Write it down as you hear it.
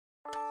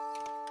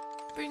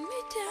Bring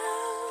me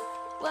down,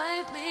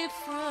 wipe me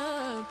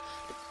from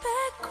the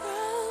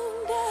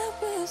background. I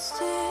will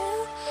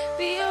still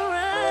be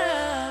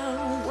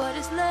around. What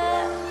is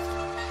left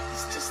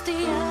is just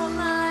the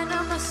outline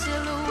of my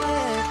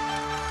silhouette.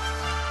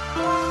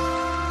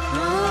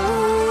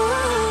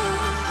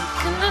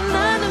 Can I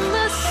not in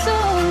my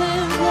soul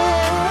in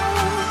there?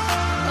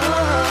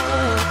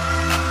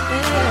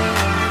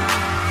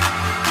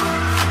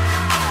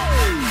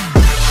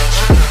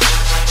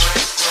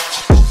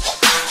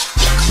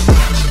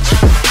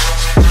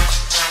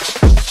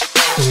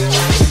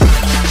 Yeah.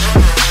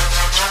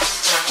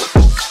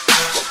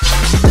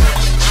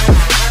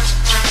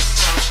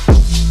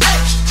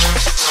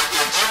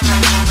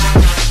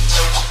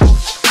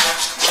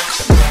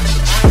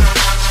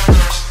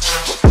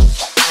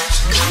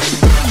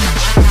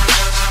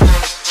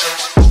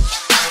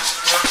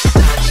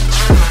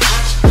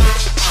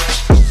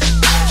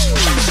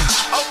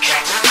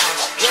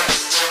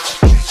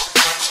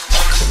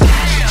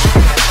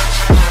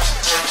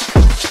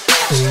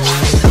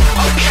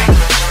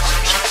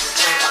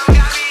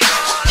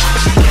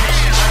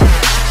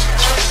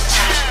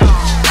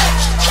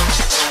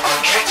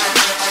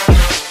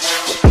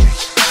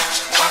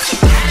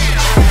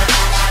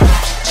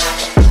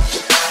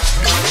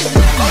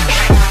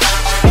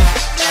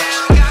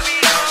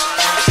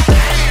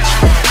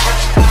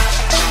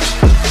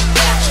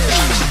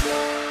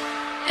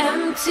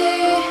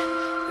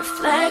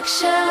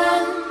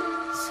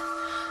 Reflections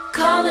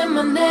calling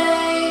my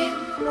name,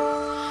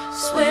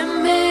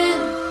 swimming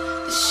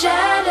the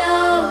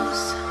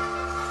shadows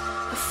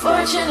of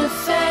fortune and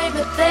fame,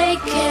 but they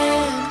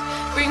can't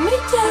bring me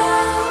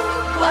down,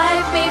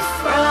 wipe me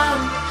from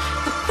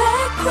the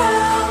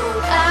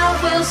background. I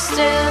will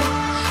still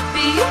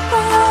be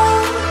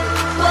around.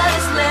 What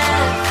is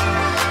left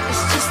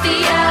is just the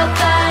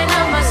outline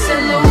of my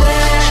silhouette.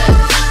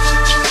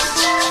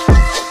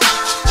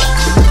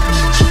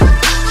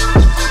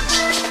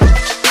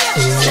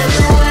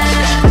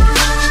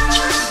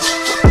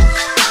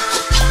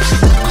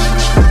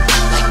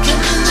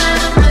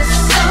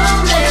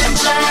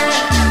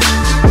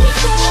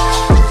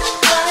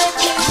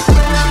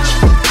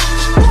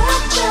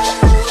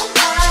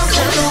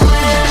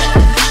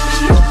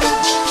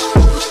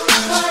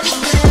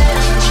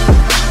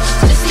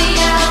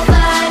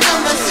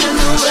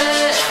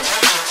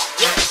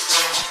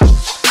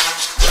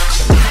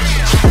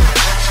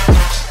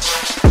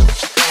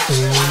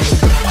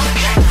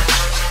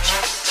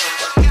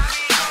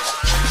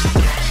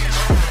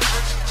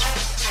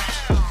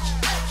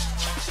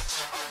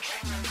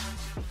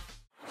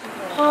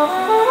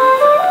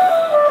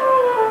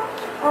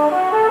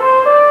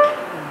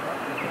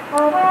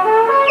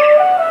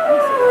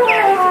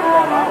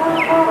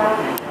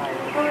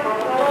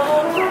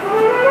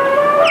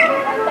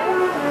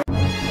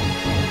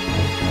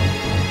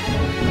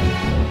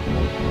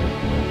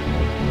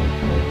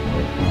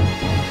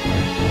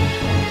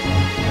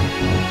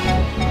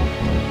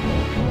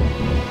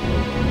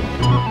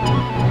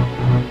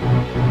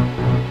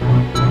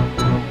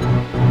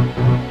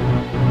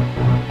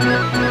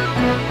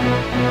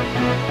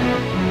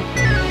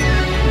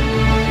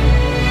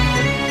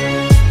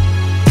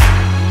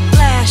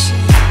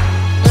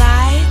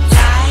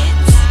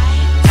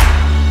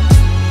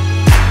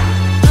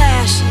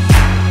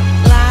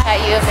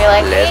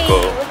 Like, let's hey, go.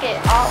 Look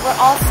at we're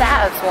all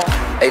sad. Well,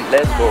 hey,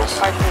 let's go.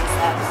 partially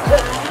sad.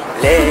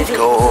 Let's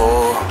go.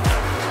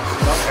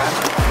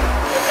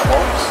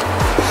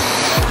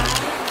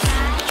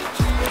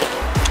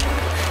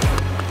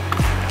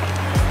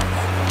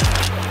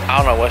 I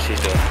don't know what she's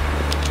doing,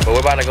 but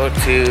we're about to go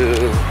to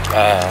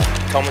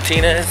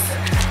Tomatina's,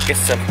 get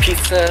some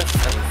pizza,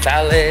 some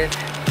salad,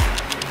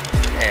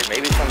 and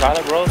maybe some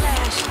garlic rolls.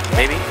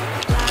 Maybe.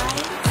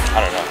 I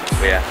don't know.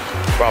 But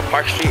yeah, we're on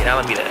Park Street in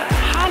Alameda.